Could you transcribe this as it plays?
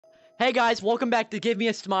Hey guys, welcome back to Give Me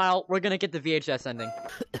a Smile. We're gonna get the VHS ending.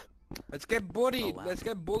 Let's get bullied. Oh, wow. Let's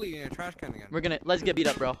get bullied in a trash can again. Let's get beat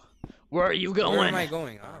up, bro. Where are you going? Where am I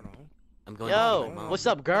going? I don't know. I'm going Yo, to my mom. what's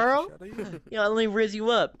up, girl? Yo, let me rizz you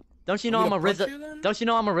up. Don't you know I'm a Punch Rizza? you then? Don't you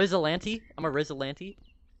know I'm a Rizzalante? I'm a Rizzalante.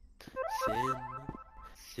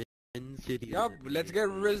 Sin City. Yup, let's get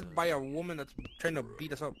rizzed by a woman that's trying to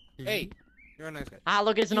beat us up. Hey, you're a nice guy. Ah,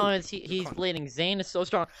 look at his You- nose. He's bleeding. Zane is so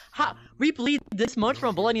strong. Ha! We bleed this much from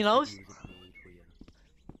a bloody nose?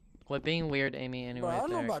 Quit being weird, Amy. Anyway, Bro, I don't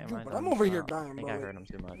know Derek, about am you, I but dumb? I'm over here Oh, dying, I think I bro. hurt him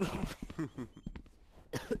too much.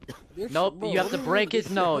 This Nope, shit, bro, you have to what break this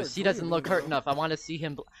his shit nose. hurts. He What do doesn't you look mean, hurt bro? enough. I want to see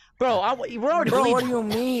him. Bro, we're already Bro, what bleeding. do you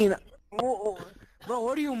mean? Bro,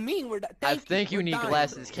 what do you mean? I think you we're need dying,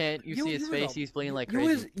 glasses. bro. Can't you see his face? a- He's bleeding like You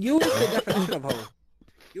crazy. is the definition of hoe.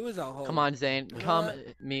 You is a hoe. Come on, Zane. You know Come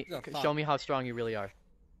what? me. He's a Show fuck. me how strong you really are.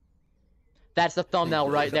 That's the thumbnail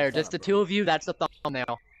right He's a there. fuck, Just the bro. two of you. That's the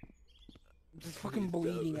thumbnail. Just fucking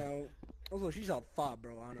bleeding out. Also, she's a thought,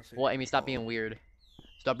 bro. Honestly. Well, Amy, stop being weird.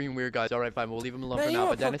 Stop being weird, guys. All right, fine. We'll leave him alone Man, for you now. know But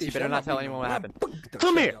what? Fuck Dennis, this you shit. better I'm not tell beating anyone what him. happened. Fuck the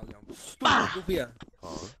Come shit, here. yo, yo. Bah. Stupid, goofy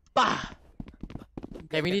ass. Bah!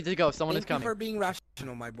 Hey, we need to go. Someone is Thank you coming. for being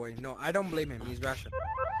rational, my boy. No, I don't blame him. He's rational.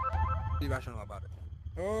 He's rational about it.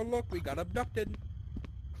 Oh, look, we got abducted.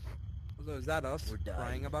 So is that us We're dying.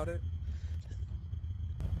 crying about it?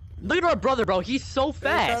 Look at our brother, bro. He's so It's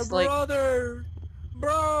fast. our Like, brother,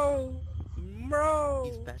 bro.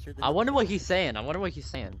 He's faster than I wonder what he's saying. I wonder what he's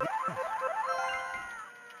saying.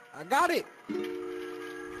 I got it.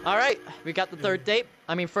 All right, we got the third tape.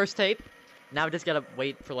 I mean, first tape. Now we just gotta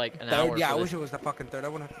wait for like an hour. Third, yeah, I for wish this. it was the fucking third. I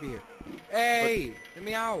wouldn't have to be here. Hey, let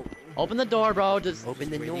me out. Open the door, bro. Just Open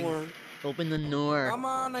the waiting. door. open the door. Come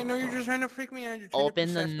on, I know you're just trying to freak me out. You're trying Open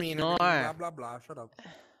to the possess me and door. everything, blah, blah, blah. Shut up.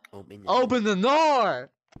 Open. Open the door.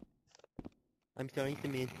 I'm sorry,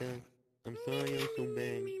 Samantha. I'm sorry, I'm so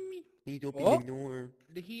bad. Please open Oh. the door.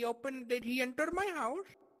 Did he enter my house?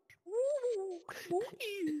 Ooh,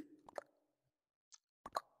 ooh.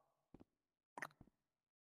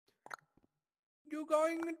 You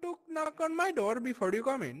going to knock on my door before you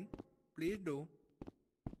come in? Please do.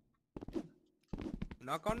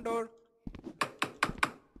 Knock on door.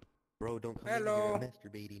 Bro, don't come Hello. in here. I'm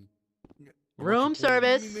masturbating. Room Excuse me,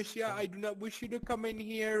 service. Monsieur, I do not wish you to come in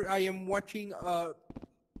here. I am watching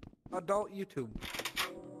adult YouTube.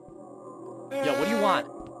 Yo, what do you want?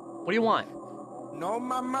 What do you want? No,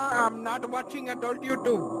 Mama, I'm not watching adult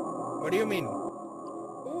YouTube. What do you mean?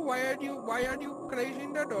 Oh, why are you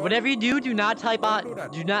closing the door? Whatever you do not type Don't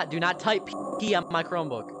on. do that. Do not type P on my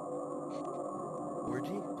Chromebook.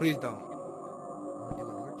 Orgy? Please don't. Wanna do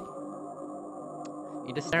an orgy?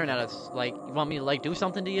 You're just staring at us. Like, you want me to like do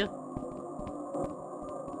something to you?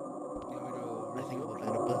 I think we'll try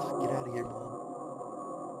to bust. Get out of here,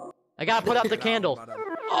 Mom. I gotta put out the candle. Madam.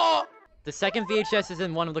 Oh! The second VHS is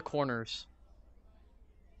in one of the corners.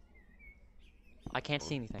 I can't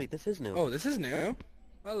see anything. Wait, this is new. Oh, this is new.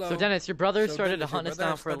 Hello. So Dennis, your brother So started to Dennis, your hunt us brother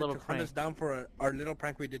down for a started little to hunt prank. us down for our little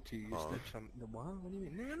prank we did to you. You Oh. snitched some. What? What do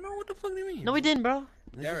you mean? No, what the fuck do you mean? No, we didn't, bro.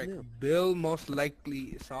 This is Derek, new. Bill most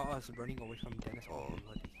likely saw us running away from Dennis. Oh,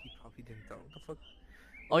 but he probably didn't know. What the fuck?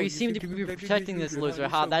 Oh, you seem to be protecting this loser.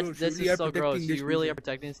 Ha, this is so gross. You really are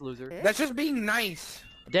protecting this loser. That's just being nice.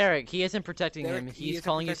 Derek, he isn't protecting Derek, him. he He's isn't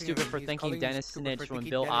calling you protecting stupid him. for He's thinking calling you Dennis stupid for snitched when thinking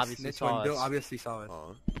Bill Dennis obviously snitched saw when Bill us. obviously saw us.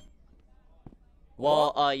 Aw.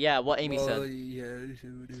 Well, yeah, what Amy Well, said. yeah,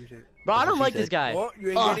 Bro, I That's don't what like she this said. guy. Oh, you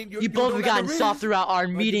ain't Oh, getting- you both have don't gotten let soft the throughout our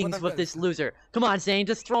But you meetings wanna with rest. this loser. Come on, Zane,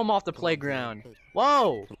 just throw him off the playground.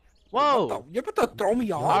 Whoa! Whoa! Whoa! You're about to throw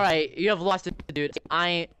me off. Alright, you have lost it, dude.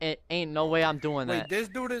 It ain't no way I'm doing Wait, that. this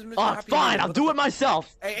dude is Mr. Oh, Happy fine, Meal. I'll do it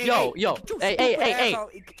myself. Hey, Yo, hey, yo, get your hey, stupid hey. ass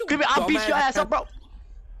out. Get your Come here, I'll beat your dumbass ass up, bro.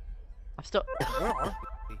 I'm still. Where are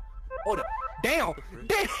we? Hold up. Damn!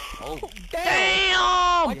 Damn! Oh.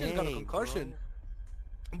 Damn! I Damn! just got a Dang, concussion.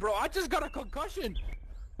 Bro, I just got a concussion.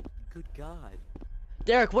 Good God.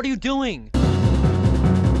 Derek, what are you doing?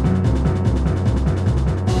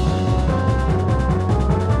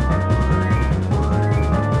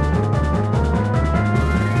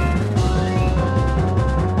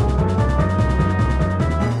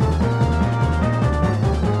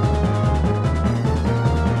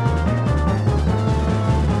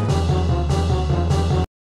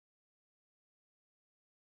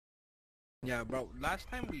 Yeah, bro. Last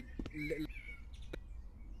time we.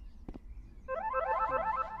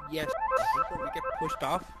 Yes. We get pushed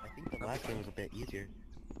off. I think the last one was a bit easier.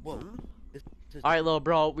 Whoa. This is Alright, little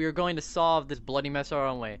bro, we are going to solve this bloody mess our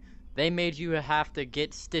own way. They made you have to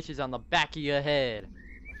get stitches on the back of your head.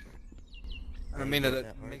 I mean, That that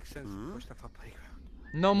hard. makes sense. Hmm? Pushed off a playground.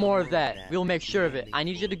 No more of that. We'll make sure of it. I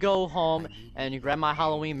need you to go home and you grab my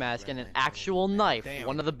Halloween mask and an actual knife. Damn.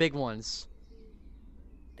 One of the big ones.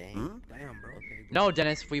 Dang. Damn, bro. No,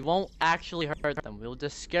 Dennis, we won't actually hurt them. We'll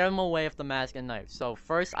just scare them away with the mask and knife. So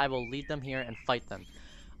first, I will lead them here and fight them.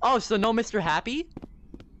 Oh, so no Mr. Happy?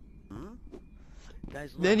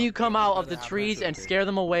 Guys, Then look. you come out of the Have trees that and filter. scare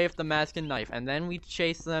them away with the mask and knife. And then we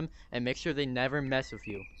chase them and make sure they never mess with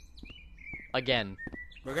you. Again.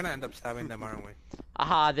 We're gonna end up stabbing them, aren't we?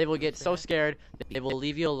 Aha, they will get so scared, they will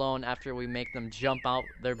leave you alone after we make them jump out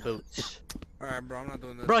their boots. Alright, bro, I'm not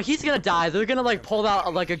doing this. Bro, he's gonna die. They're gonna like pull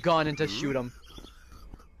out like a gun and to shoot him.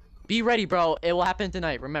 Be ready, bro. It will happen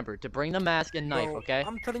tonight. Remember to bring the mask and knife, Bro, okay?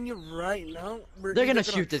 I'm telling you right now. They're gonna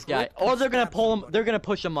shoot this guy, or they're gonna pull him. They're gonna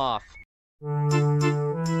push him off.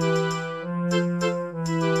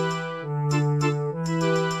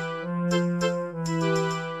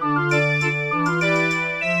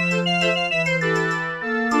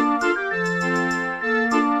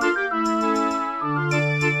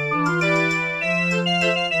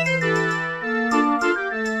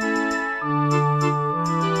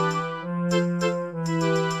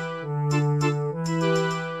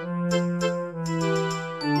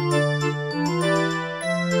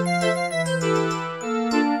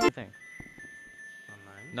 Thing.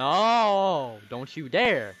 Online. No, don't you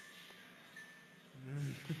dare!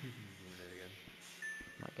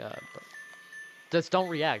 My God, bro. Just don't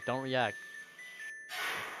react. Don't react.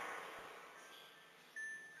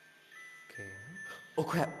 Okay. Oh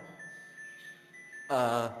crap.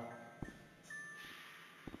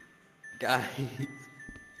 Guys.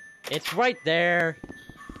 It's right there.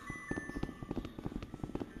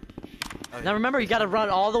 Now remember, you gotta run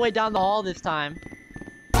all the way down the hall this time.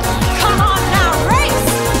 Come on now, race!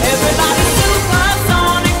 Everybody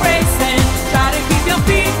supersonic racing. Try to keep your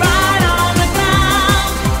feet right on the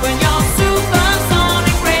ground. When you're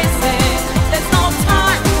supersonic racing, there's no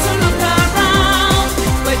time to look around.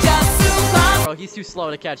 We're just super. Bro, he's too slow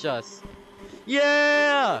to catch us.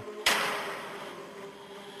 Yeah!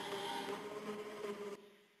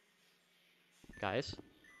 Guys?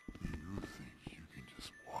 You think you can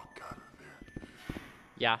just walk out of there?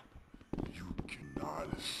 Yeah. You cannot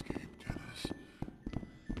escape, Dennis.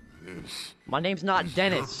 This My name's not is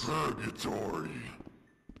Dennis. your purgatory.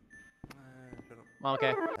 Shut up.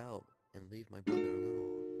 Okay. Out and leave my brother alone.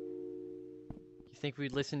 You think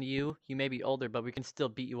we'd listen to you? You may be older, but we can still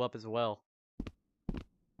beat you up as well.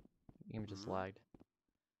 Game just lagged.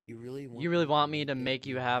 You really want me to get make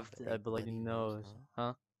you me have off that a bloody bloody nose,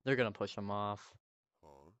 huh? They're gonna push him off. Huh?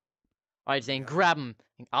 Alright, Zane, grab him.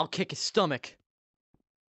 And I'll kick his stomach.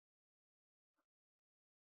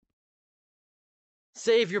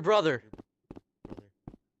 Save your brother.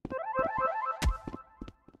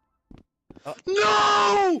 Brother.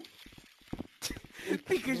 No!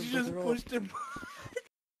 Because you just pushed him.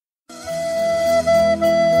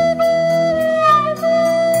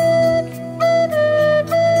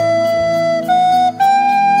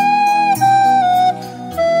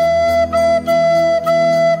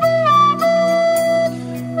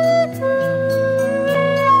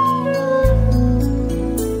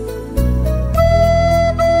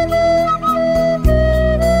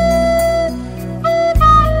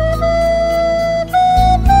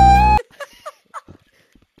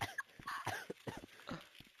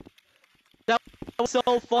 That was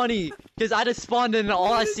so funny, because I just spawned in and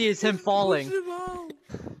all I see is him falling. Push him out.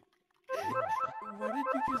 Why did you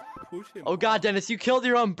just push him? Oh god, Dennis, you killed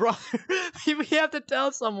your own brother. We have to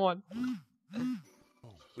tell someone.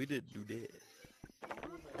 We didn't do that.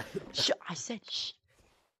 Shh, I said shh.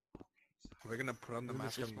 We're gonna put on the Who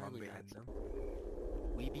mask was and run smiling behind at? them.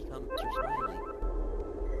 We become too smiley.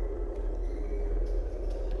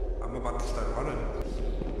 I'm about to start running.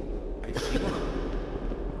 I see one.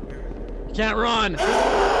 You can't run.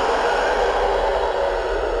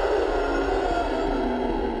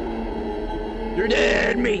 You're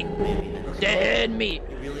dead meat. Dead meat.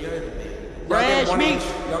 You really are. Fresh meat.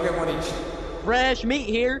 Y'all get one each. Fresh meat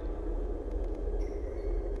here.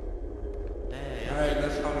 Alright,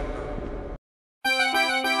 let's count it down.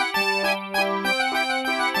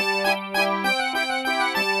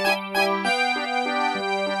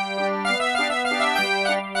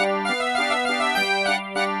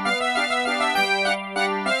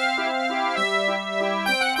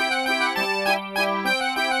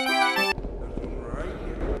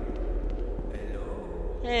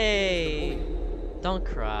 Hey, don't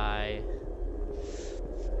cry.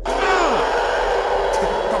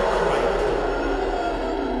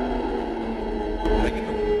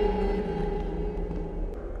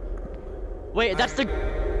 Wait, that's the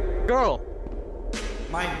girl.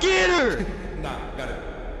 Mine. Get her! Nah, got it.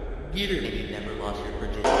 Get And it. you never lost your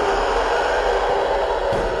virginity.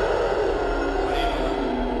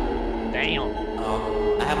 Damn.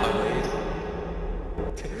 I have my ways.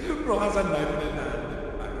 Bro has a knife in his hand.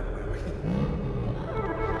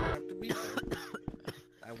 Have to be there.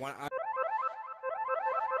 I want.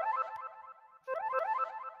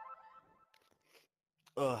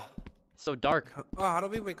 Ugh. So dark. Oh, how do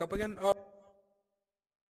we wake up again? Oh.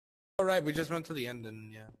 Alright, we just went to the end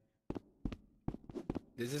and yeah.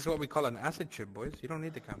 This is what we call an acid trip, boys. You don't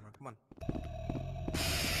need the camera. Come on.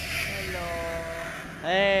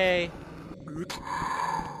 Hey. Come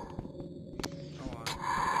on.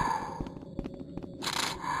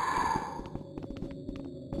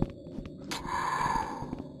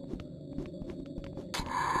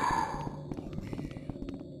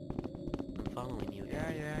 I'm following you.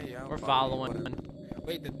 Yeah. We're I'll follow you, following. whatever.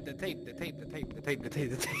 Wait, the tape.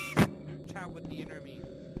 Chat with the inner me.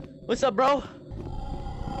 What's up, bro? I'm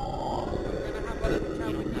gonna have a little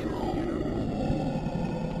chat with the inner me, you know?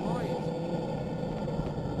 Boys.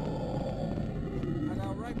 I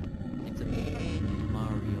got right. It's a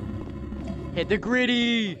Mario. Hit the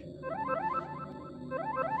gritty.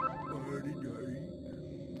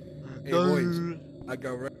 Hey, boys. I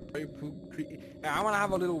got right. I wanna have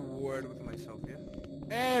a little word with myself, yeah?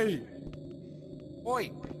 Hey!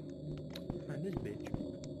 Oi! Man, this bitch.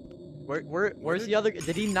 Where's the other?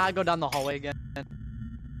 Did he not go down the hallway again?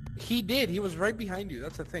 He did. He was right behind you.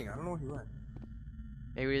 That's the thing. I don't know where he went.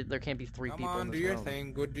 Maybe there can't be three Come people on, in do this your room.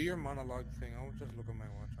 thing. Go do your monologue thing. I'll just look at my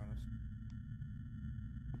watch, honest.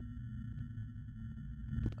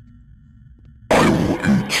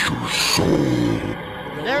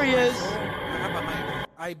 There he is.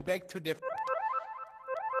 I beg to differ.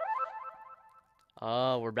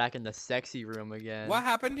 Oh, we're back in the sexy room again. What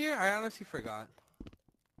happened here? I honestly forgot.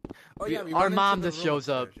 Oh We- yeah, we our went into mom the just room shows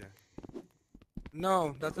up. upstairs, yeah.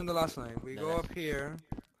 No, that's in the last night. We No, go that's- up here.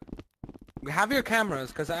 We have your cameras,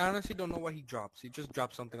 because I honestly don't know what he drops. He just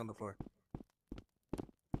drops something on the floor.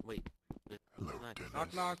 Wait. Hello, Knock, Dennis.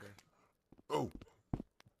 Knock, knock. Oh,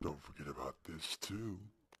 don't forget about this too.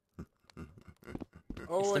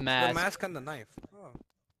 Oh, the it's mask. the mask and the knife. Oh,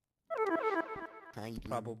 Hiding.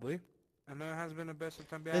 probably. And there has been a best of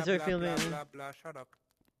time. Blah, Is there blah, feeling- blah, blah, blah. Shut up.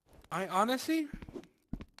 I honestly...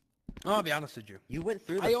 I'll be honest with you. You went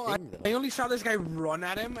through the I thing though. only saw this guy run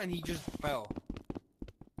at him, and he just fell.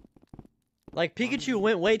 Like Pikachu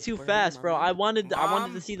went way too Where are fast, you, bro. Mom? I wanted to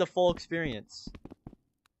Mom? see the full experience.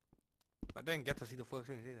 I didn't get to see the full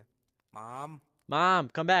experience either. Mom, Mom,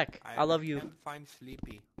 come back. I love you. can't find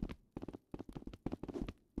Sleepy.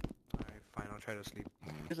 Alright, fine. I'll try to sleep.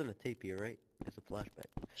 There's a tape here, right? It's a flashback.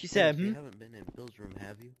 She said, Dennis, hmm? You haven't been in Bill's room,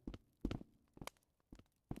 have you?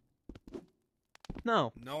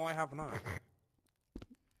 No. No, I have not.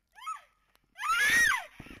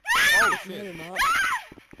 Oh Oh shit! shit!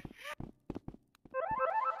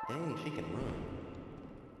 Dang, she can run.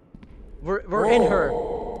 We're in her.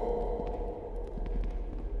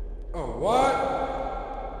 Oh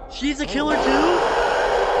what? She's a killer too?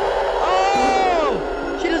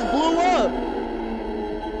 Oh! She just blew up!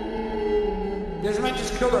 This man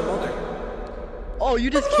just killed our mother. Oh, you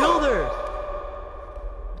just killed her!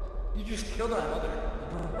 You just killed our mother.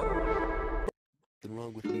 What's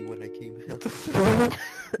wrong with me when I came out?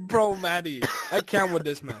 Bro, Maddie, I can't with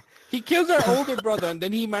this man. He kills our older brother, and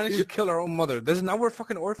then he managed to kill our own mother. This is now we're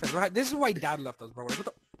fucking orphans, right? This is why Dad left us, bro. What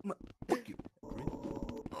the? Fuck you.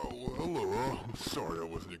 Oh, well, hello. I'm sorry I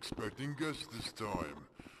wasn't expecting guests this time.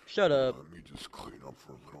 Shut up. Let me just clean up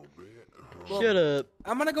for a little bit. Shut up.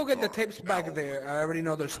 I'm gonna go get the tapes back there. I already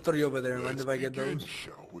know there's 3 over there. When Let's do I get begin, those?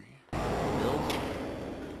 shall we?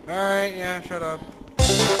 Alright, yeah, shut up.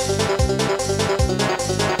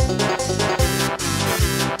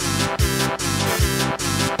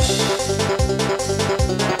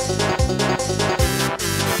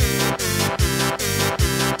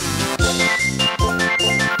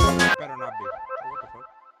 Better not be. Oh, what the fuck?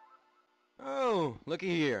 Oh,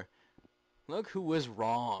 looky here. Look who was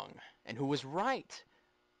wrong and who was right.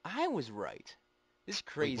 I was right. This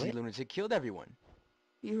crazy what? lunatic killed everyone.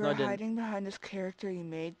 You No, were I didn't. hiding behind this character you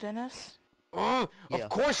made, Dennis? Oh, Yeah. of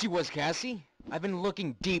course he was, Cassie. I've been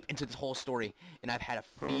looking deep into this whole story, and I've had a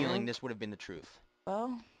feeling this would have been the truth.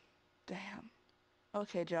 Well, damn.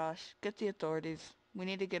 Okay, Josh, get the authorities. We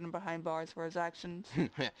need to get him behind bars for his actions.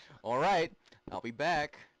 All right, I'll be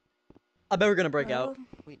back. I bet we're gonna break out. Well,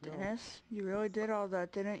 Wait, no. Dennis, you really did all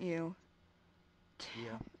that, didn't you?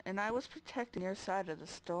 Yeah, And I was protecting your side of the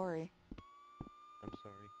story. I'm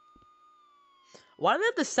sorry. Why do they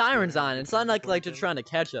have the sirens on? It's not like they're trying to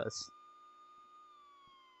catch us.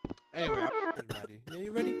 Anyway, I'm ready. Yeah,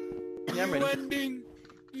 you ready? Yeah, I'm ready. ending.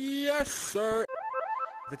 Yes, sir.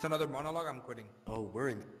 If it's another monologue, I'm quitting. Oh,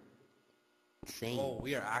 we're insane. Oh,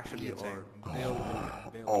 we are actually We insane. are.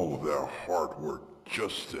 Bill. All that hard work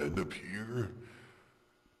just to end up here?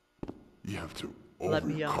 You have to Let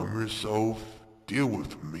me out. overcome yourself, deal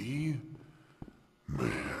with me?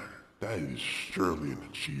 Man, that is surely an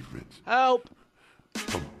achievement. Help!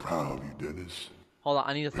 I'm proud of you, Dennis. Hold on,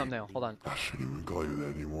 I need a thumbnail. Hold on. I shouldn't even call you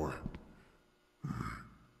that anymore.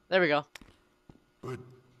 There we go. But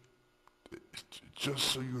just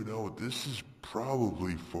so you know, this is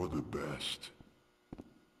probably for the best.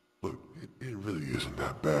 Look, it really isn't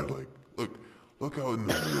that bad. Like, look out in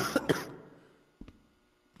the real world.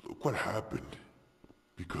 Look what happened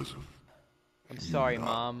because of I'm you sorry, not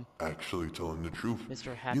Mom. actually telling the truth. Mr.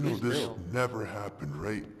 You know, Happy's this Bill. never happened,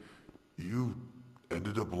 right? You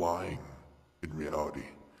ended up lying in reality.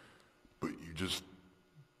 But you just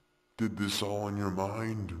did this all in your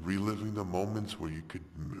mind, reliving the moments where you could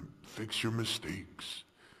fix your mistakes.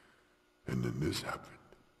 And then this happened.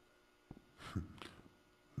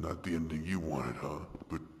 Not the ending you wanted, huh?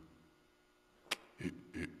 But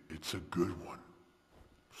it's a good one.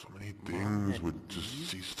 So many things would just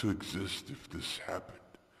cease to exist if this happened.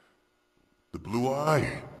 The blue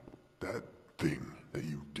eye, that thing that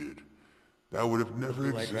you did, that would have never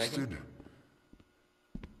Blue-eyed dragon? existed.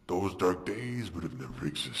 Those dark days would have never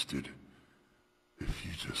existed if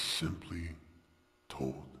you just simply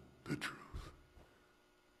told the truth.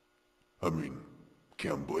 I mean,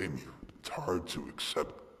 can't blame you. It's hard to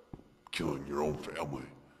accept killing your own family,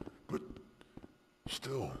 but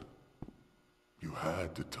still, you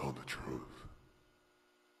had to tell the truth.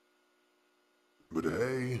 But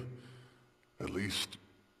hey, at least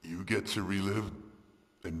you get to relive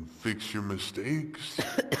and fix your mistakes.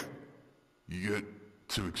 You get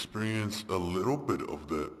to experience a little bit of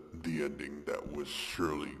the ending that was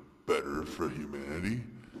surely better for humanity.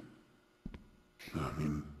 I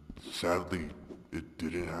mean, sadly, it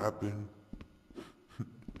didn't happen.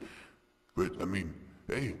 But, I mean,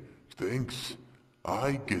 hey, thanks.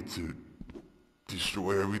 I get to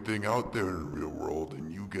destroy everything out there in the real world,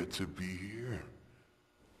 and you get to be here.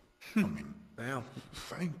 I mean, Damn.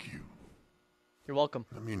 thank you. You're welcome.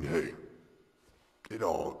 I mean, hey, it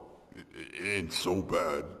ain't so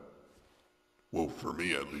bad. Well, for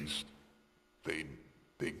me at least. They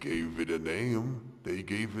gave it a name. They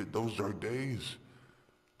gave it Those Dark Days.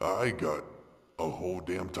 I got a whole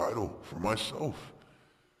damn title for myself.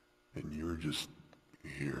 And you're just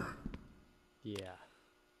here. Yeah.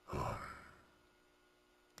 I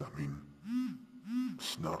mean,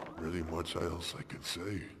 it's not really much else I can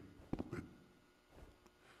say, but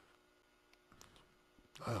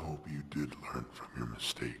I hope you did learn from your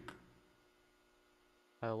mistake.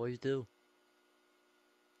 I always do.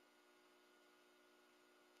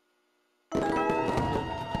 What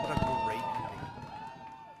a great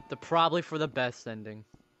ending. Probably for the best ending.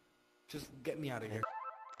 Just get me out of here.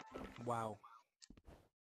 Wow.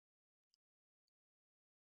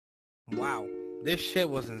 Wow. This shit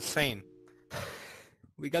was insane.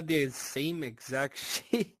 We got the same exact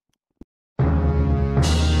shit.